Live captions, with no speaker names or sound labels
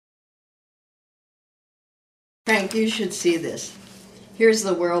Frank, you should see this. Here's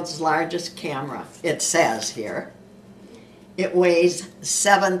the world's largest camera, it says here. It weighs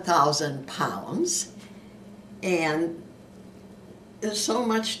 7,000 pounds, and there's so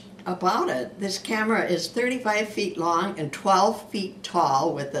much about it. This camera is 35 feet long and 12 feet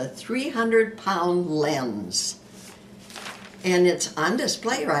tall with a 300-pound lens. And it's on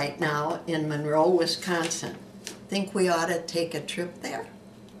display right now in Monroe, Wisconsin. Think we ought to take a trip there?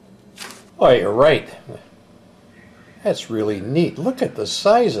 Oh, you're right. That's really neat. Look at the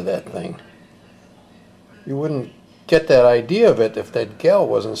size of that thing. You wouldn't get that idea of it if that gal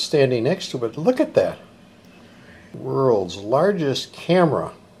wasn't standing next to it. Look at that. World's largest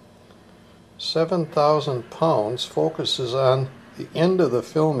camera. 7,000 pounds, focuses on the end of the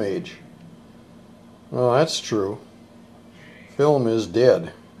film age. Oh, that's true. Film is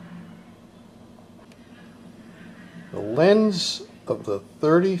dead. The lens of the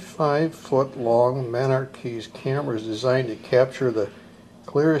 35-foot-long Monarch's camera is designed to capture the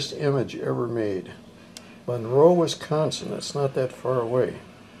clearest image ever made. Monroe, Wisconsin. That's not that far away.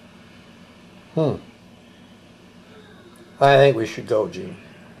 I think we should go, Gene.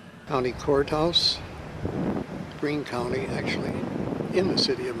 County Courthouse, Greene County, actually, in the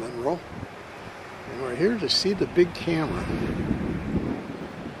city of Monroe. And we're here to see the big camera.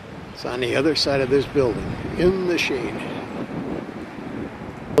 It's on the other side of this building, in the shade.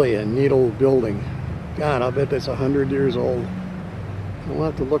 Really a neat old building. God, I'll bet that's 100 years old. We'll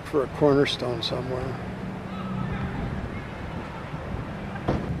have to look for a cornerstone somewhere.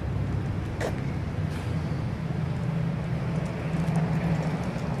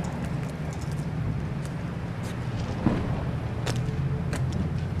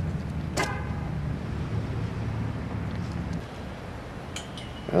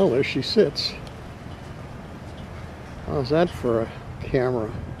 Well, there she sits. How's that for a camera?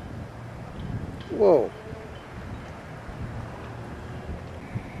 Whoa.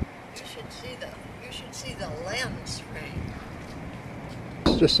 You should see the lens,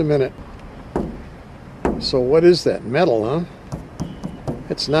 Frank. Just a minute. So what is that? Metal, huh?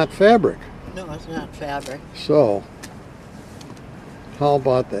 It's not fabric. No, it's not fabric. So, how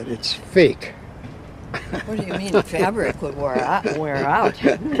about that? It's fake. What do you mean fabric would wear out? No,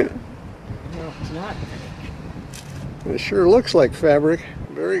 it's not. It sure looks like fabric.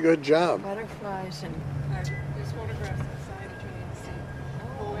 Very good job. Butterflies and... There's photographs outside that you need to see.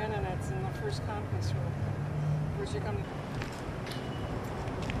 Go in and it's in the first conference room. First you come to...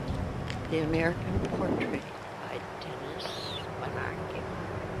 The American Portrait by Dennis Monarchy.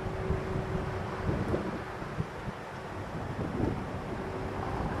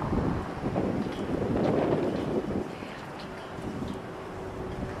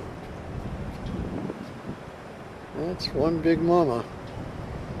 That's one big mama.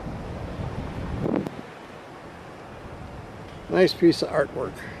 Nice piece of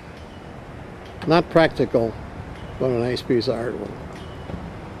artwork. Not practical, but a nice piece of artwork.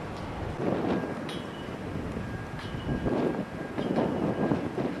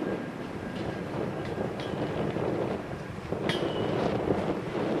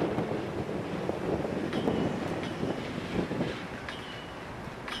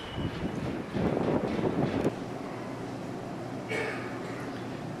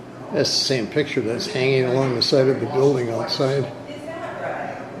 That's the same picture that's hanging along the side of the building outside.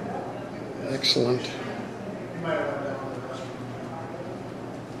 Excellent.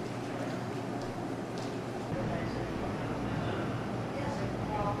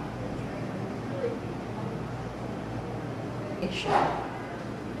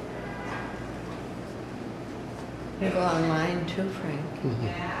 You go online too, Frank.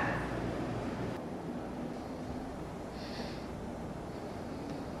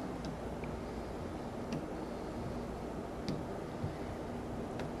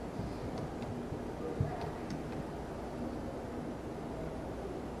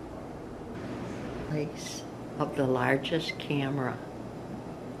 Place of the largest camera.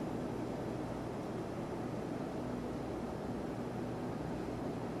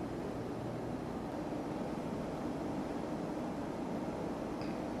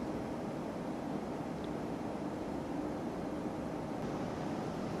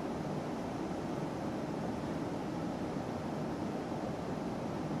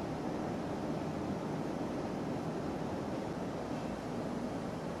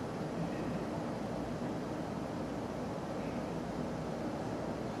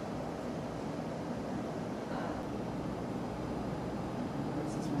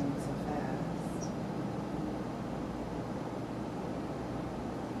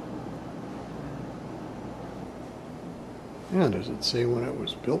 Yeah, does it say when it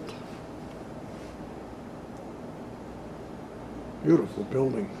was built? Beautiful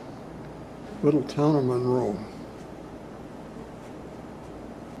building. Little town of Monroe.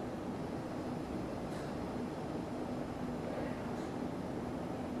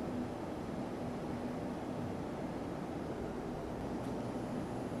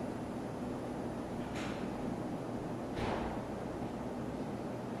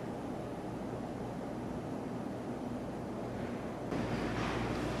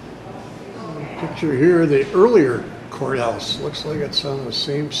 Picture here, the earlier courthouse. Looks like it's on the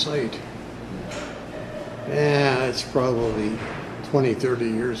same site. Yeah, it's probably 20, 30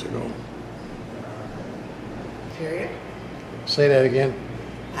 years ago. Period. Say that again.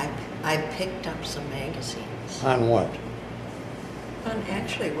 I picked up some magazines. On what? On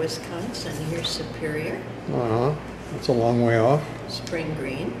actually Wisconsin, here's Superior, Uh-huh. That's a long way off. Spring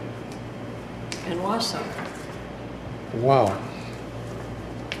Green, and Wausau. Wow.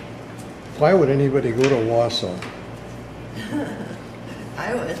 Why would anybody go to Wausau?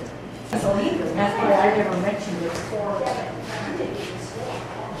 I would. That's why I never mentioned it before.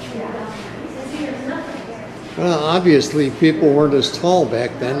 Well, obviously people weren't as tall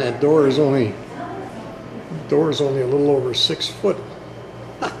back then. That door is only a little over 6 foot.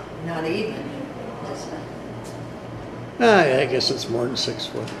 Not even, is it? I guess it's more than 6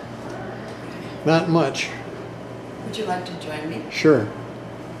 foot. Not much. Would you like to join me? Sure.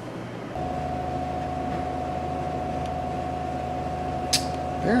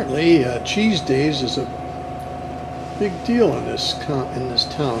 Apparently, cheese days is a big deal in this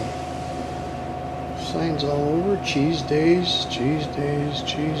town. Signs all over: cheese days, cheese days,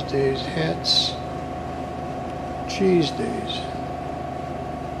 cheese days, hats, cheese days.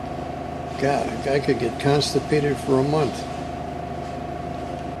 God, a guy could get constipated for a month.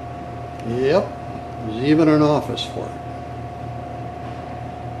 Yep, there's even an office for it.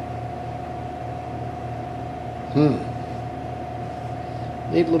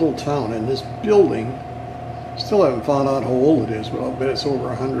 Neat little town, and this building, still haven't found out how old it is, but I'll bet it's over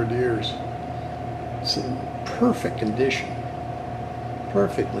 100 years. It's in perfect condition,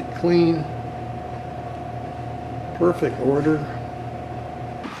 perfectly clean, perfect order.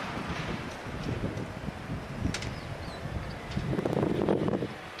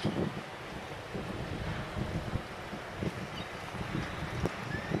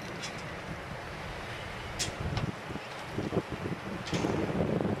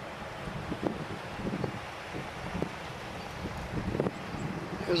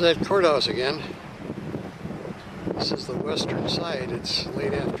 There's that courthouse again. This is the western side. It's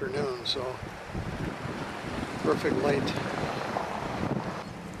late afternoon, so perfect light.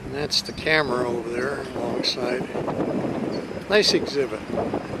 And that's the camera over there alongside. Nice exhibit.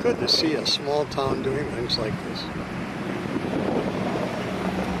 Good to see a small town doing things like this.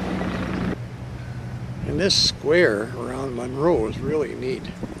 And this square around Monroe is really neat.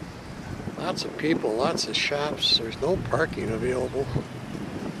 Lots of people, lots of shops. There's no parking available.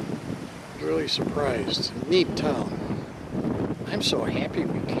 Really surprised. Neat town. I'm so happy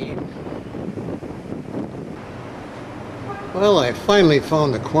we came. Well, I finally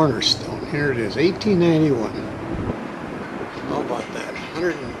found the cornerstone. Here it is, 1891. How about that?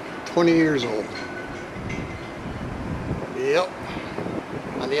 120 years old. Yep.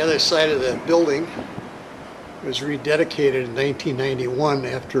 On the other side of the building, it was rededicated in 1991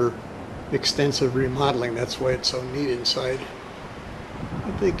 after extensive remodeling. That's why it's so neat inside.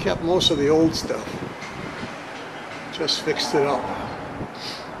 But they kept most of the old stuff. Just fixed it up.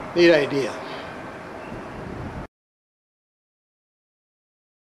 Neat idea.